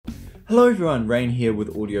Hello everyone, Rain here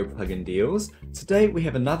with Audio Plugin Deals. Today we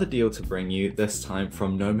have another deal to bring you, this time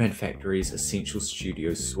from Nomad Factory's Essential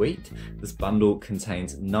Studio Suite. This bundle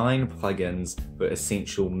contains 9 plugins for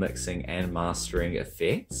essential mixing and mastering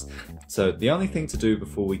effects. So the only thing to do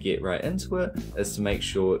before we get right into it is to make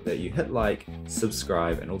sure that you hit like,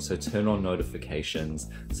 subscribe, and also turn on notifications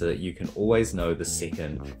so that you can always know the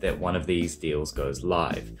second that one of these deals goes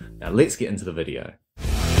live. Now let's get into the video.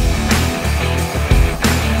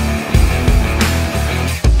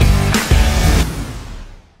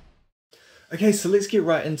 Okay, so let's get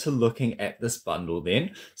right into looking at this bundle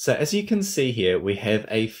then. So as you can see here, we have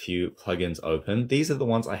a few plugins open. These are the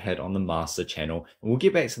ones I had on the master channel, and we'll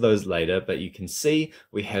get back to those later, but you can see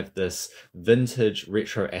we have this vintage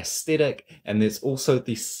retro aesthetic, and there's also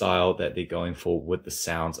the style that they're going for with the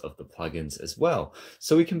sounds of the plugins as well.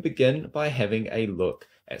 So we can begin by having a look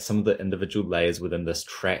at some of the individual layers within this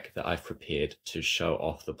track that I've prepared to show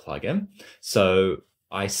off the plugin. So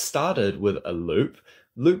I started with a loop.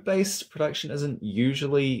 Loop-based production isn't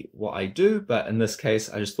usually what I do, but in this case,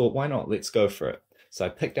 I just thought, why not? Let's go for it. So I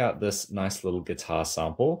picked out this nice little guitar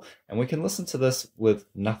sample, and we can listen to this with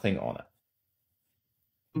nothing on it.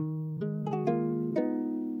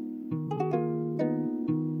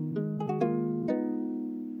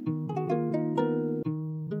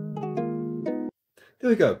 There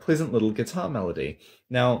we go, pleasant little guitar melody.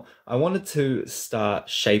 Now, I wanted to start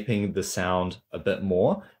shaping the sound a bit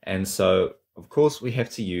more, and so of course, we have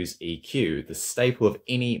to use EQ, the staple of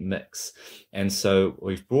any mix. And so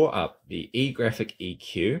we've brought up the eGraphic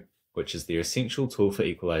EQ, which is the essential tool for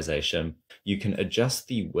equalization. You can adjust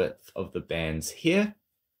the width of the bands here,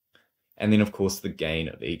 and then of course the gain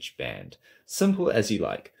of each band. Simple as you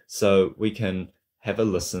like. So we can have a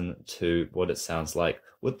listen to what it sounds like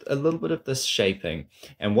with a little bit of this shaping.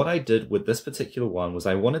 And what I did with this particular one was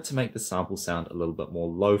I wanted to make the sample sound a little bit more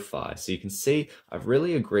lo-fi. So you can see I've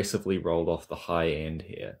really aggressively rolled off the high end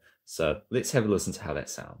here. So let's have a listen to how that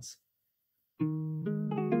sounds.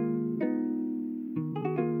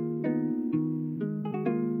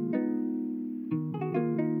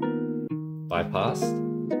 Bypassed.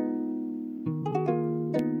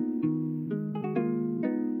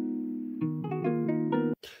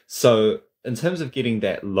 So in terms of getting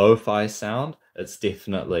that lo-fi sound, it's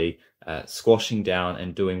definitely squashing down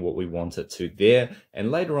and doing what we want it to there. And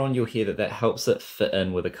later on, you'll hear that that helps it fit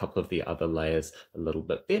in with a couple of the other layers a little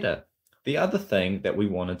bit better. The other thing that we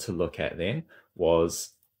wanted to look at then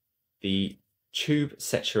was the tube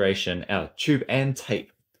saturation, tube and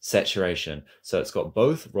tape saturation. So it's got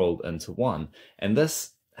both rolled into one. And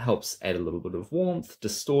this helps add a little bit of warmth,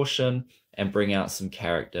 distortion, and bring out some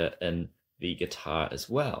character in the guitar as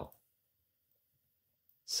well.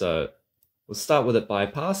 So we'll start with it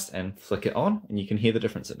bypassed and flick it on, and you can hear the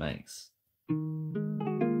difference it makes.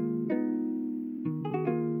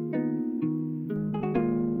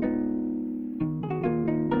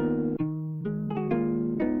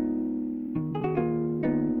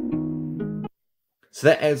 So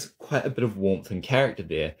that adds quite a bit of warmth and character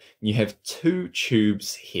there. You have 2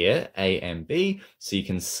 tubes here, A and B, so you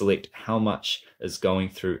can select how much is going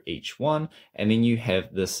through each one. And then you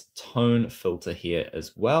have this tone filter here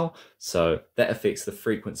as well. So that affects the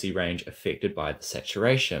frequency range affected by the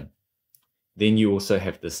saturation. Then you also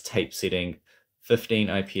have this tape setting, 15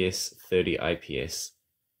 IPS, 30 IPS.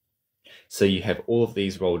 So you have all of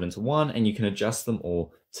these rolled into one, and you can adjust them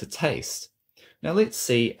all to taste. Now let's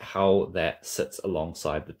see how that sits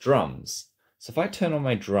alongside the drums. So if I turn on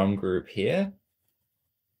my drum group here,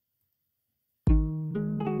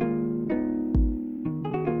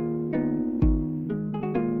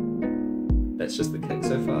 that's just the kick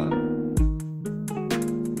so far.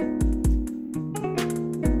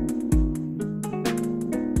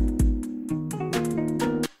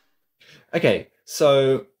 Okay,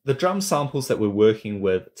 so the drum samples that we're working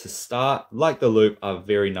with to start, like the loop, are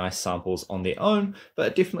very nice samples on their own, but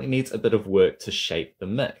it definitely needs a bit of work to shape the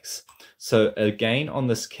mix. So again, on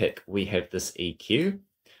this kick, we have this EQ.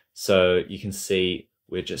 So you can see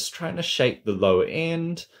we're just trying to shape the lower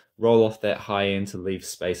end, roll off that high end to leave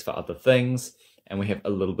space for other things, and we have a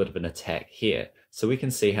little bit of an attack here. So we can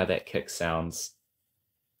see how that kick sounds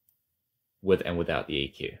with and without the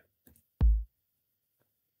EQ.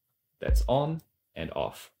 That's on and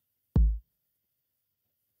off.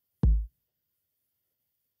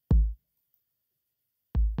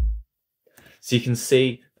 So you can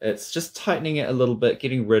see it's just tightening it a little bit,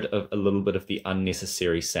 getting rid of a little bit of the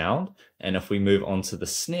unnecessary sound. And if we move on to the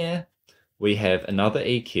snare, we have another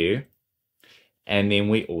EQ, And then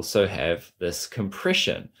we also have this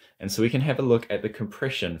compression. And so we can have a look at the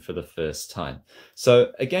compression for the first time.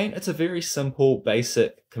 So again, it's a very simple,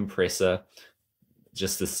 basic compressor,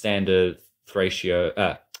 just the standard threshold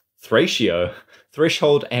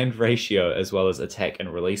and ratio, as well as attack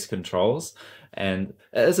and release controls. And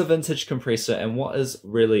it is a vintage compressor, and what is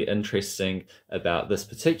really interesting about this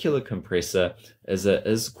particular compressor is it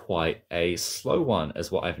is quite a slow one,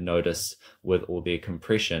 is what I've noticed with all their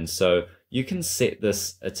compression. So you can set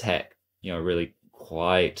this attack, really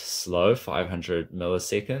quite slow, 500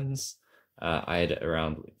 milliseconds. I had it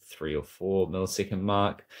around 3 or 4 millisecond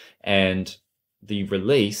mark, and the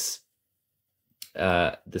release,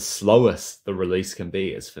 the slowest the release can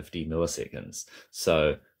be is 50 milliseconds.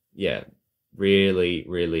 So yeah, really,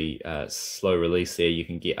 really slow release there. You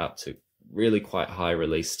can get up to really quite high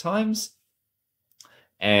release times.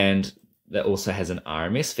 And that also has an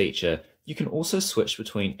RMS feature. You can also switch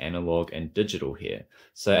between analog and digital here.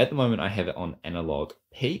 So at the moment I have it on analog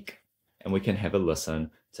peak, and we can have a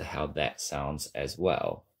listen to how that sounds as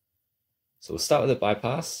well. So we'll start with a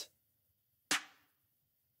bypass,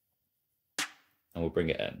 and we'll bring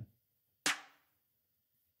it in.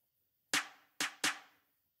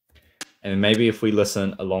 And maybe if we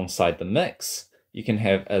listen alongside the mix, you can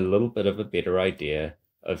have a little bit of a better idea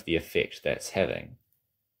of the effect that's having.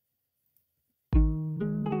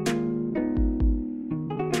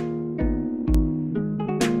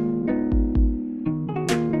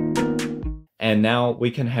 And now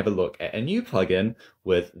we can have a look at a new plugin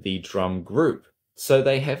with the drum group. So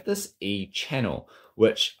they have this E channel,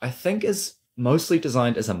 which I think is mostly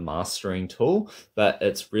designed as a mastering tool, but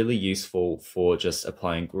it's really useful for just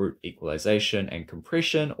applying group equalization and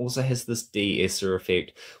compression. Also has this de-esser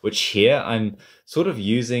effect, which here I'm sort of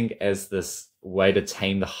using as this way to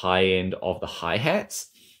tame the high end of the hi-hats.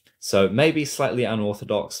 So maybe slightly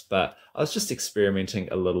unorthodox, but I was just experimenting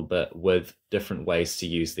a little bit with different ways to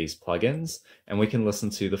use these plugins, and we can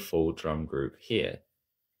listen to the full drum group here.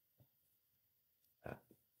 What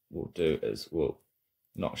we'll do is we'll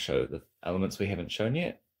not show the elements we haven't shown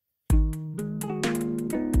yet. And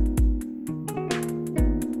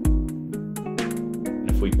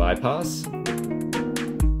if we bypass,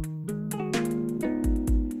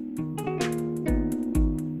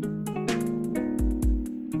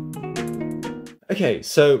 okay,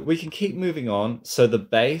 so we can keep moving on. So the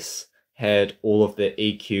bass had all of the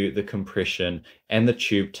EQ, the compression, and the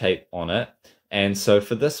tube tape on it. And so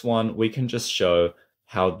for this one, we can just show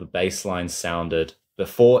how the bass line sounded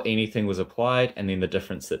before anything was applied, and then the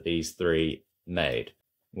difference that these three made.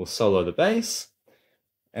 We'll solo the bass,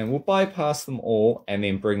 and we'll bypass them all, and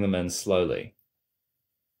then bring them in slowly.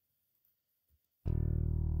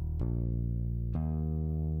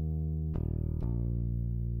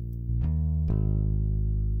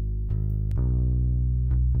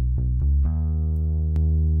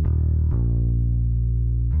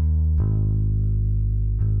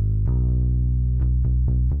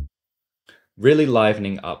 Really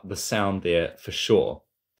livening up the sound there for sure.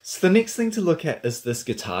 So the next thing to look at is this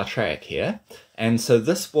guitar track here. And so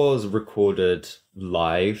this was recorded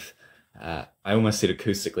live. I almost said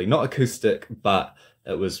acoustically, not acoustic, but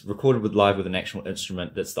it was recorded live with an actual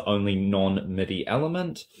instrument that's the only non-MIDI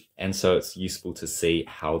element. And so it's useful to see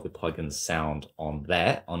how the plugins sound on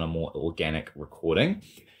that, on a more organic recording.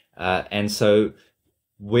 And so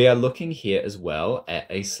we are looking here as well at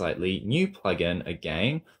a slightly new plugin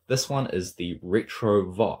again. This one is the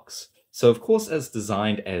Retro Vox. So of course it's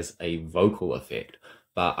designed as a vocal effect,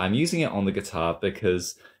 but I'm using it on the guitar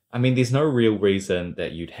because, I mean, there's no real reason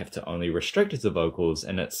that you'd have to only restrict it to vocals,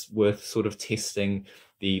 and it's worth sort of testing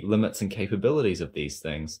the limits and capabilities of these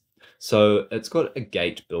things. So it's got a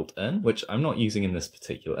gate built in, which I'm not using in this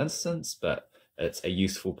particular instance, but it's a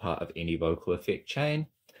useful part of any vocal effect chain.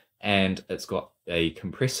 And it's got a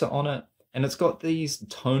compressor on it, and it's got these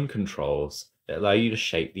tone controls that allow you to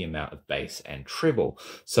shape the amount of bass and treble.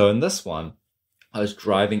 So in this one, I was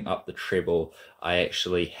driving up the treble. I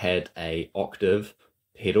actually had a octave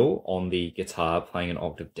pedal on the guitar playing an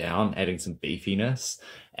octave down, adding some beefiness,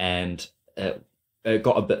 and it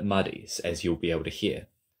got a bit muddy, as you'll be able to hear.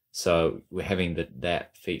 So we're having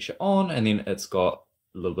that feature on, and then it's got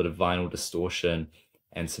a little bit of vinyl distortion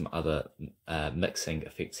and some other mixing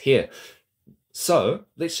effects here. So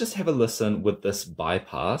let's just have a listen with this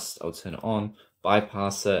bypass. I'll turn it on,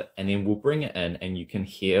 bypass it, and then we'll bring it in, and you can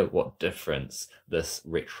hear what difference this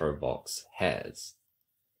Retro Vox has.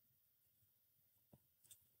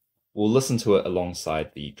 We'll listen to it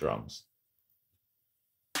alongside the drums.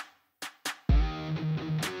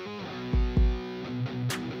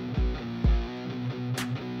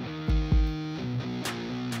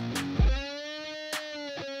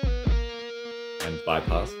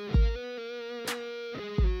 bypass.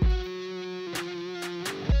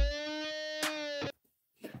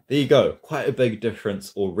 There you go, quite a big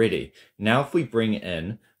difference already. Now if we bring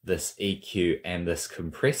in this EQ and this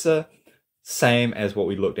compressor, same as what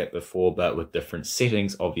we looked at before, but with different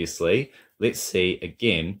settings, obviously. Let's see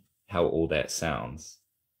again how all that sounds.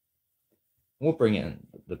 We'll bring in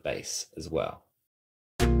the bass as well.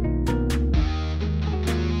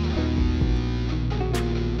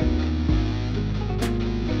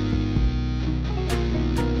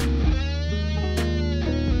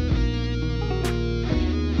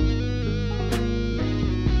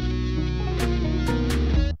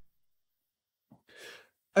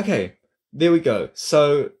 Okay, there we go.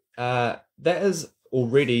 So that is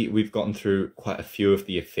already, we've gotten through quite a few of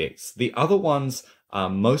the effects. The other ones are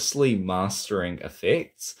mostly mastering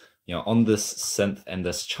effects. You know, on this synth and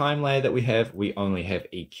this chime layer that we have, we only have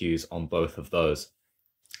EQs on both of those.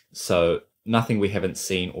 So nothing we haven't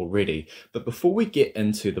seen already. But before we get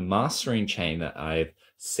into the mastering chain that I've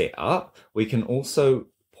set up, we can also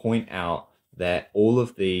point out that all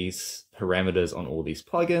of these parameters on all these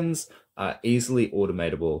plugins are easily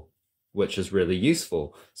automatable, which is really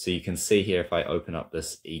useful. So you can see here, if I open up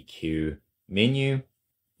this EQ menu,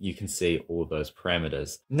 you can see all those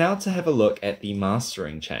parameters. Now to have a look at the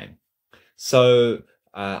mastering chain. So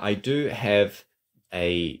I do have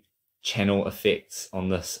a channel effects on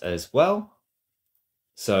this as well.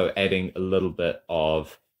 So adding a little bit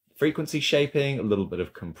of frequency shaping, a little bit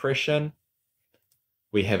of compression.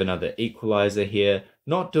 We have another equalizer here,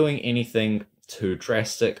 not doing anything too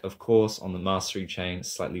drastic, of course, on the mastering chain,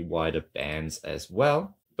 slightly wider bands as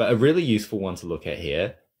well. But a really useful one to look at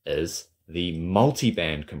here is the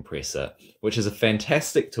multi-band compressor, which is a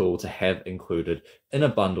fantastic tool to have included in a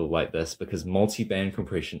bundle like this because multi-band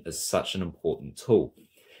compression is such an important tool.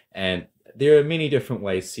 And there are many different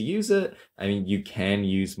ways to use it. I mean, you can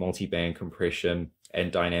use multi-band compression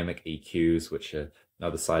and dynamic EQs, which are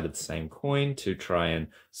another side of the same coin, to try and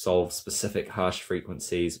solve specific harsh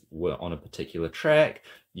frequencies on a particular track.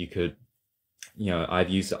 You could, you know, I've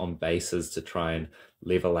used it on basses to try and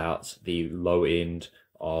level out the low end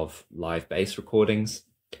of live bass recordings,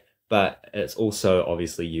 but it's also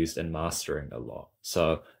obviously used in mastering a lot.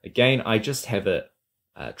 So again, I just have it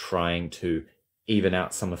trying to even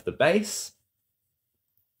out some of the bass,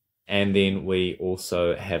 and then we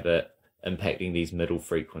also have it impacting these middle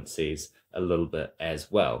frequencies a little bit as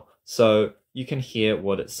well. So you can hear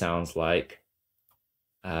what it sounds like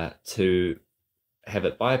to have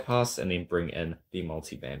it bypass and then bring in the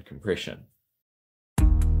multi-band compression.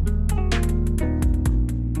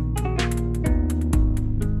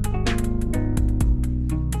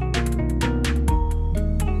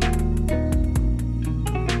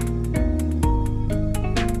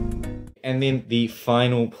 And then the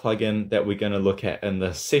final plugin that we're going to look at in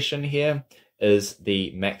this session here is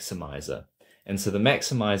the maximizer. And so the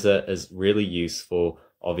maximizer is really useful,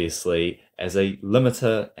 obviously, as a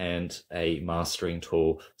limiter and a mastering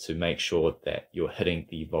tool to make sure that you're hitting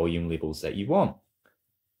the volume levels that you want.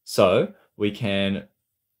 So we can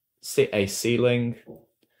set a ceiling,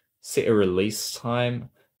 set a release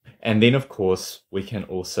time, and then of course we can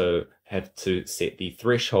also have to set the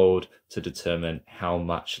threshold to determine how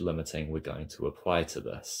much limiting we're going to apply to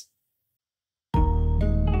this.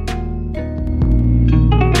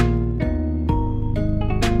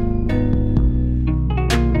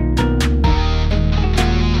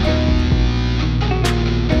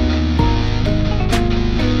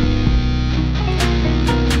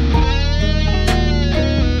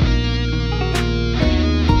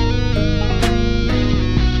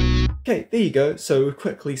 Okay, there you go. So we've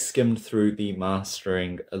quickly skimmed through the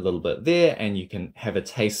mastering a little bit there, and you can have a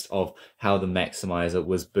taste of how the maximizer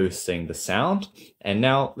was boosting the sound. And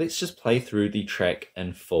now let's just play through the track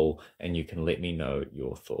in full, and you can let me know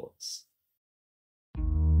your thoughts.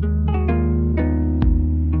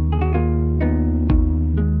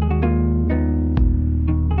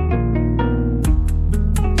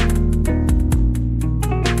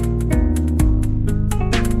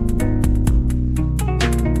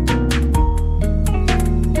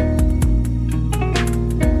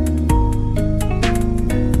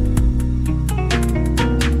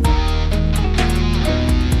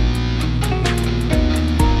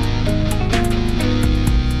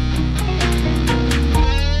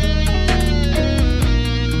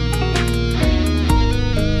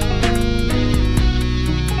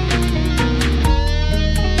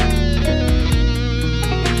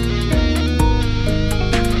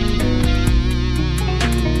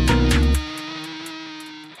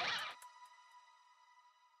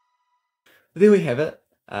 There we have it.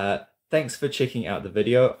 Thanks for checking out the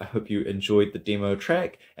video. I hope you enjoyed the demo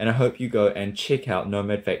track, and I hope you go and check out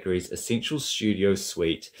Nomad Factory's Essential Studio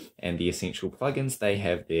Suite and the essential plugins they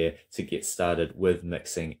have there to get started with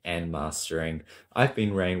mixing and mastering. I've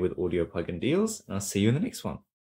been Rain with Audio Plugin Deals, and I'll see you in the next one.